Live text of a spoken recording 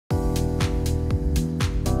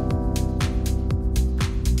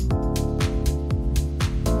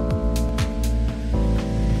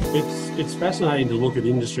it's fascinating to look at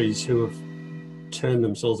industries who have turned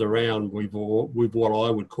themselves around with what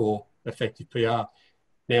I would call effective PR.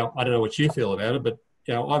 Now, I don't know what you feel about it, but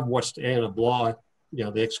I've watched Anna Bligh,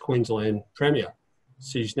 the ex-Queensland Premier.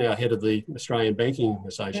 She's now head of the Australian Banking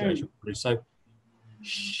Association. So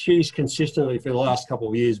she's consistently, for the last couple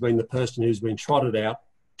of years, been the person who's been trotted out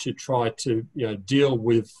to try to deal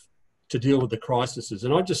with the crises.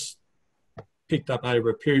 And I just picked up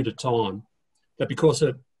over a period of time that because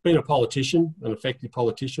of being a politician, an effective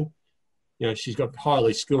politician, she's got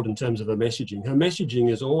highly skilled in terms of her messaging. Her messaging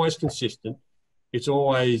is always consistent. It's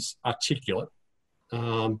always articulate.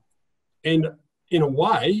 And in a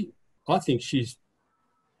way, I think she's,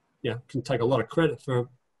 can take a lot of credit for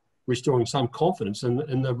restoring some confidence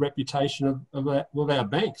in the reputation of our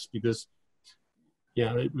banks, because,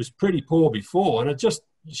 it was pretty poor before. And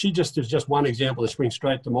she just is just one example that springs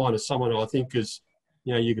straight to mind as someone who I think is,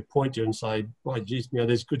 you could point to and say, "Boy, geez,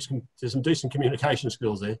 there's some decent communication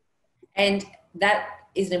skills there." And that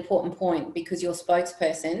is an important point, because your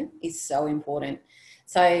spokesperson is so important.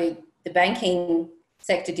 So the banking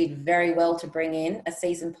sector did very well to bring in a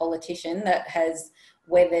seasoned politician that has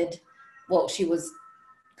weathered, she was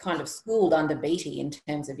kind of schooled under Beattie in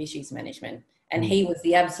terms of issues management. And he was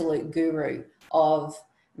the absolute guru of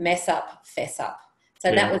mess up, fess up.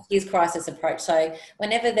 So that was his crisis approach. So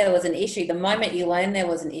whenever there was an issue, the moment you learned there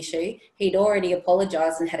was an issue, he'd already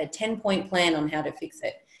apologised and had a 10-point plan on how to fix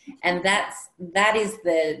it. And that is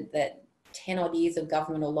the 10 odd years of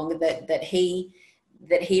government or longer that he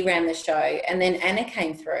ran the show. And then Anna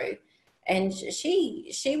came through, and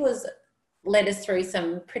she led us through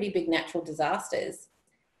some pretty big natural disasters.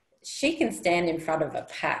 She can stand in front of a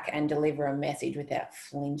pack and deliver a message without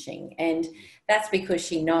flinching. And that's because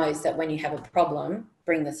she knows that when you have a problem,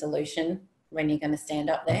 bring the solution when you're going to stand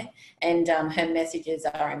up there. And her messages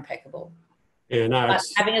are impeccable. Yeah, no, but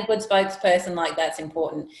having a good spokesperson like that's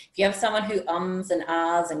important. If you have someone who ums and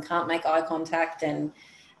ahs and can't make eye contact and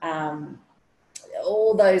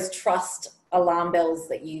all those trust alarm bells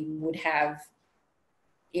that you would have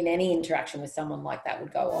in any interaction with someone like that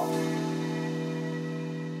would go off.